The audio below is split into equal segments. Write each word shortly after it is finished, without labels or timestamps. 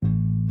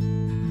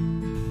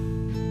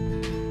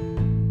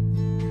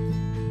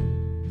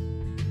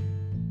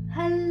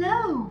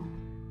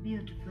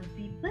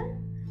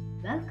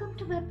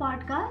to my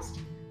podcast.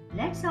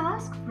 Let's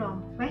ask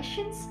from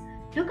questions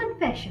to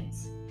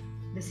confessions.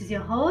 This is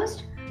your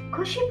host,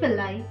 Khushi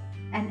Pillai,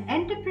 an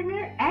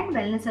entrepreneur and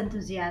wellness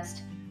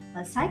enthusiast,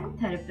 a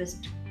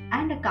psychotherapist,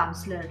 and a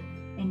counselor,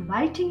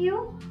 inviting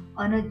you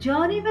on a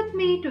journey with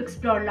me to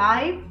explore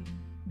life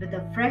with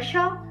a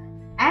fresher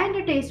and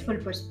a tasteful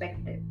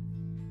perspective.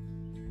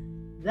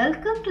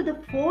 Welcome to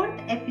the fourth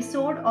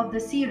episode of the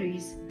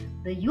series,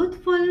 The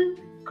Youthful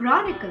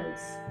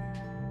Chronicles.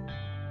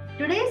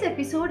 Today's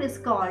episode is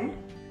called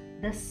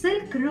The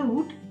Silk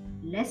Route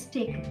Less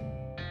Taken.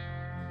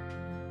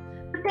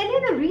 To tell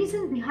you the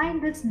reason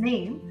behind this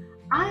name,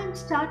 I am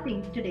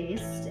starting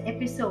today's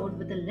episode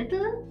with a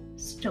little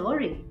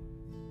story.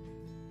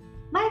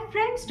 My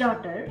friend's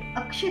daughter,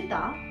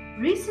 Akshita,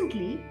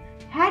 recently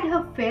had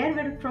her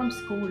farewell from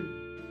school.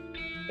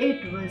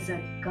 It was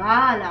a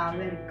gala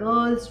where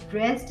girls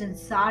dressed in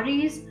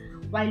saris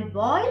while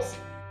boys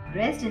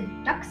dressed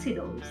in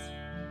tuxedos.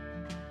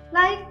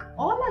 Like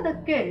all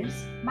other kids,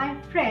 my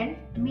friend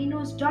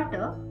Minu's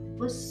daughter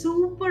was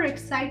super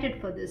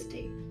excited for this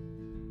day.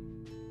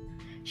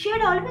 She had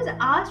always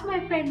asked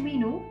my friend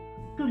Minu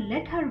to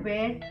let her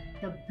wear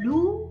the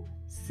blue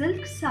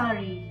silk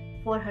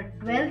sari for her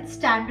 12th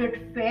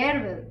standard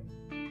farewell.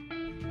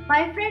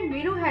 My friend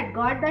Minu had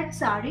got that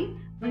sari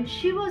when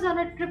she was on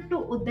a trip to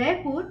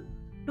Udaipur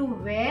to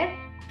wear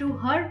to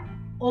her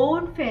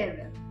own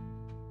farewell.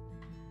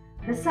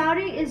 The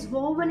sari is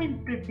woven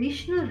in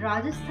traditional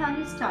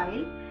Rajasthani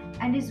style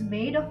and is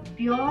made of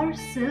pure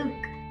silk.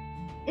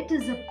 It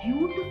is a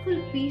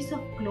beautiful piece of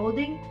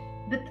clothing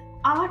with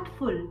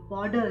artful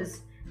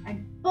borders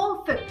and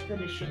perfect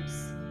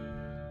finishes.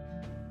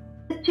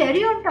 The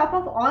cherry on top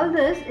of all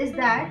this is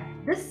that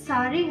this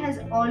sari has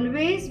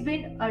always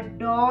been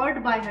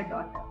adored by her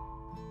daughter.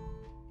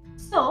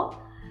 So,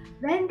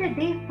 when the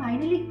day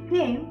finally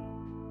came,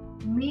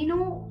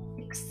 Meenu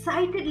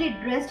excitedly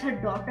dressed her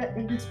daughter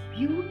in this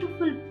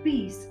beautiful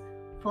piece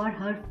for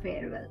her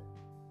farewell.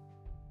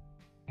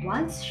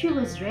 Once she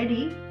was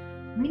ready,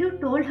 Meenu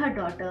told her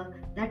daughter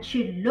that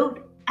she looked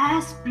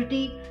as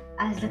pretty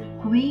as the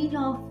Queen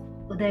of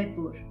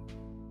Udaipur.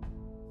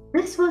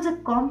 This was a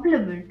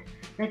compliment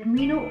that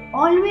Meenu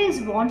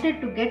always wanted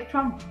to get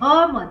from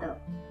her mother.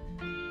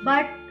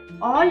 But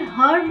all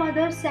her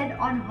mother said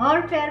on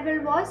her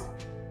farewell was,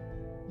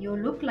 "You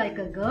look like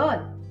a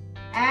girl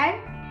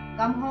and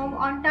come home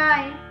on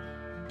time."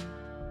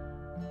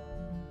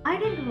 I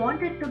didn't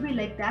want it to be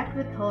like that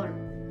with her.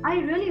 I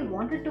really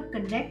wanted to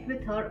connect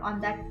with her on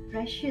that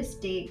precious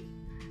day,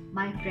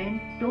 my friend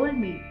told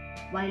me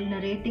while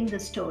narrating the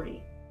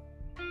story.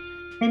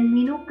 Then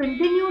Meenu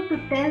continued to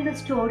tell the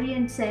story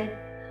and said,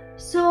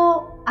 "So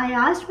I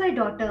asked my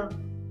daughter,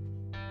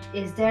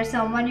 is there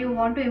someone you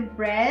want to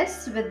impress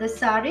with the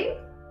sari?"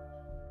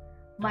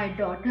 My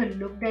daughter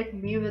looked at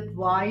me with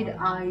wide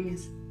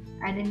eyes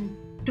and in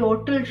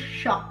total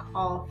shock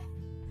of,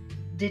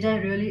 did I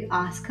really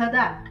ask her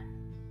that?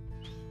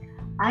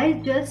 I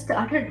just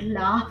started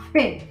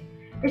laughing.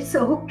 It's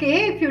okay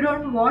if you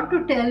don't want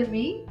to tell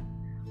me,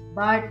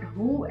 but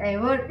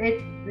whoever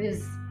it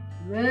is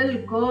will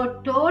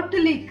go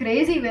totally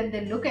crazy when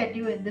they look at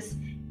you in this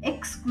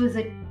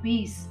exquisite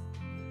piece,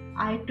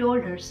 I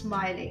told her,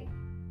 smiling.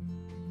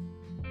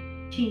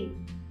 She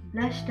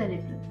blushed a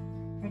little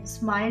and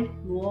smiled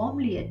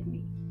warmly at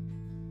me.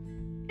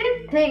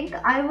 Didn't think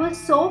I was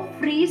so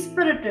free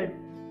spirited,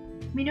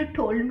 Minu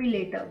told me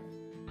later.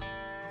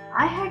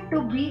 I had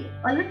to be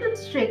a little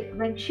strict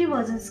when she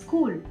was in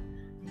school,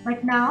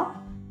 but now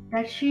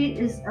that she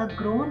is a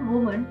grown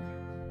woman,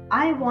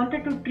 I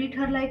wanted to treat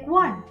her like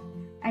one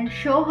and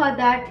show her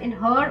that, in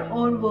her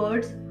own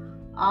words,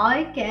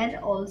 I can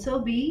also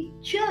be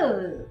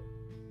chill.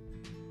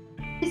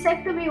 She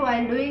said to me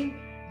while doing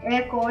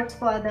air quotes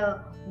for the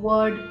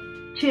word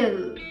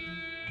chill.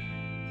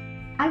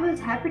 I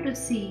was happy to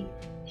see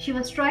she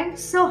was trying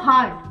so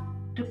hard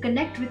to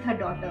connect with her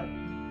daughter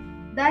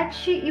that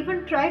she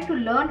even tried to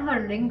learn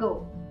her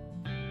lingo.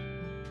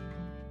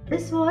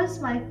 This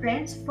was my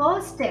friend's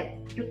first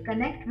step to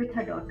connect with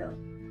her daughter.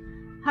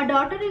 Her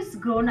daughter is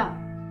grown up,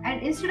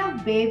 and instead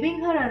of babying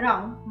her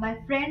around, my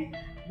friend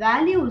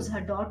values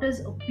her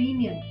daughter's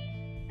opinion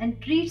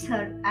and treats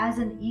her as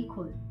an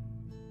equal.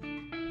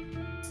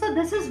 So,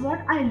 this is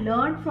what I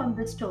learned from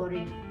this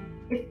story.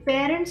 If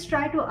parents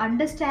try to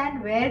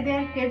understand where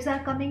their kids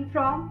are coming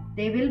from,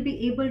 they will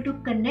be able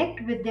to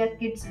connect with their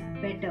kids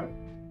better.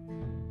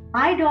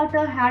 My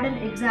daughter had an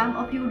exam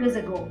a few days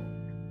ago.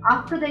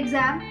 After the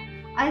exam,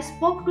 I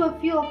spoke to a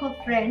few of her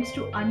friends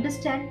to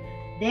understand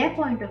their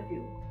point of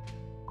view.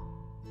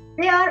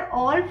 They are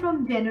all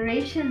from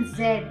Generation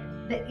Z,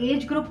 the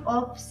age group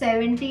of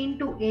 17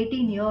 to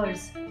 18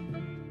 years.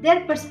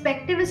 Their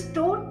perspective is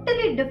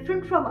totally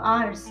different from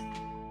ours.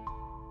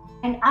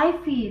 And I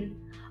feel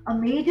a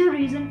major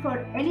reason for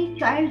any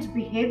child's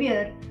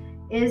behavior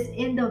is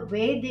in the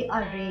way they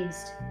are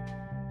raised.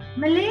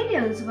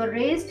 Millennials were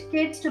raised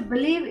kids to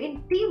believe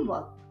in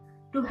teamwork,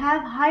 to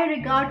have high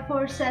regard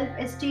for self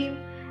esteem,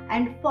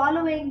 and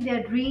following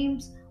their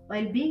dreams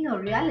while being a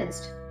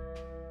realist.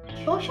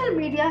 Social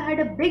media had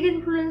a big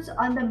influence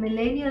on the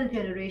millennial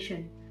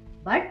generation,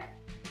 but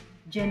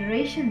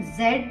Generation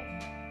Z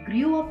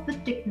grew up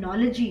with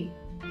technology.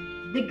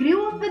 They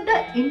grew up with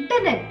the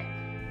internet,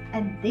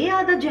 and they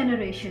are the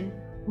generation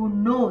who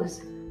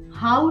knows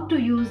how to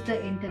use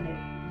the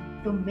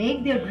internet to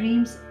make their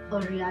dreams a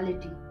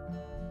reality.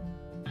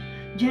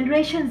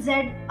 Generation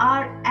Z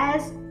are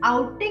as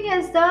outing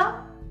as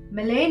the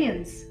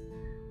millennials,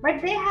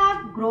 but they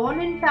have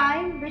grown in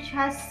time, which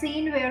has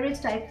seen various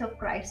types of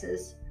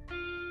crises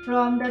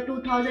from the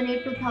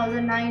 2008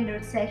 2009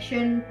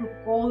 recession to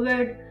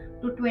COVID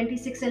to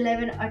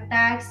 2611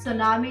 attacks,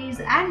 tsunamis,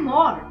 and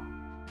more.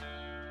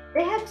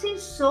 They have seen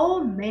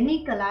so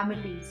many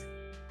calamities,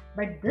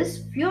 but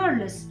this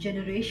fearless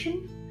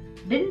generation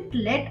didn't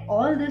let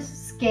all this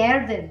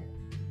scare them.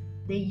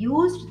 They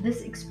used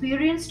this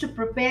experience to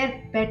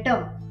prepare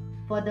better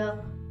for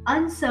the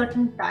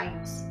uncertain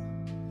times.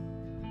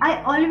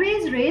 I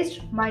always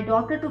raised my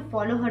daughter to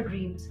follow her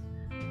dreams,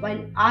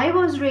 while I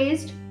was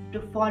raised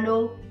to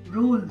follow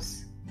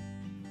rules.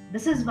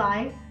 This is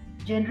why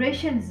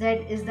Generation Z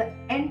is the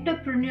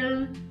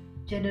entrepreneurial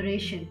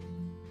generation.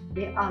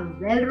 They are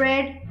well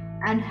read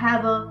and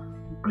have a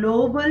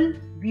global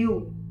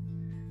view.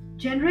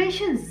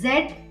 Generation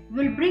Z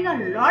will bring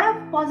a lot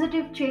of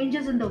positive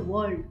changes in the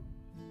world.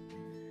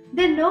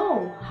 They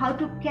know how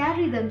to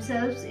carry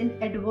themselves in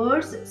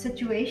adverse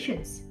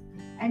situations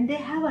and they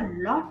have a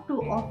lot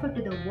to offer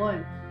to the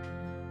world.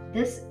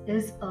 This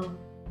is a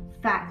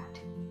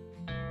fact.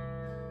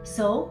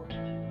 So,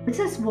 this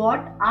is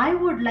what I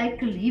would like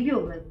to leave you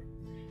with.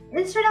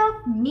 Instead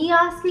of me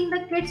asking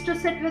the kids to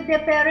sit with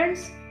their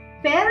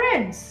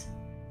parents,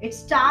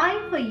 it's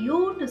time for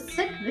you to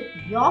sit with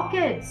your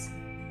kids.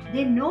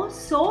 They know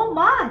so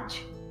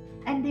much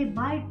and they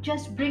might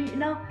just bring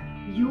in a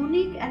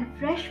unique and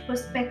fresh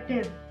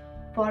perspective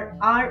for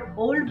our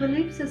old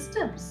belief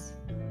systems.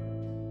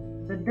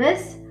 With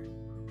this,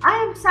 I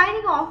am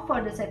signing off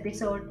for this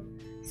episode.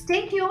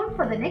 Stay tuned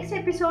for the next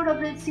episode of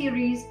this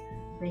series,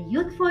 The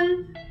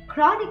Youthful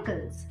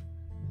Chronicles,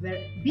 where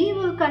we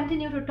will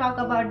continue to talk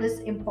about this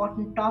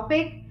important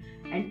topic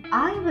and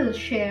I will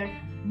share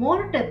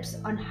more tips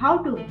on how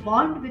to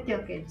bond with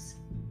your kids.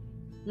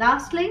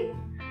 Lastly,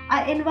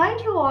 I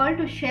invite you all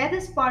to share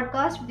this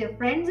podcast with your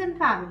friends and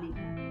family.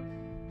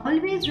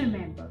 Always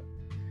remember,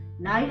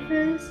 life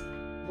is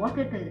what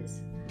it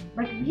is,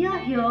 but we are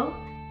here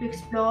to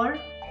explore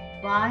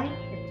why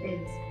it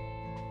is.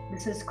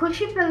 This is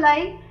Khushi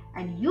Pillai,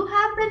 and you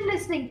have been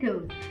listening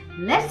to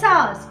Let's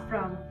Ask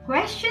from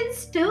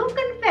Questions to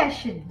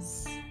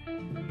Confessions.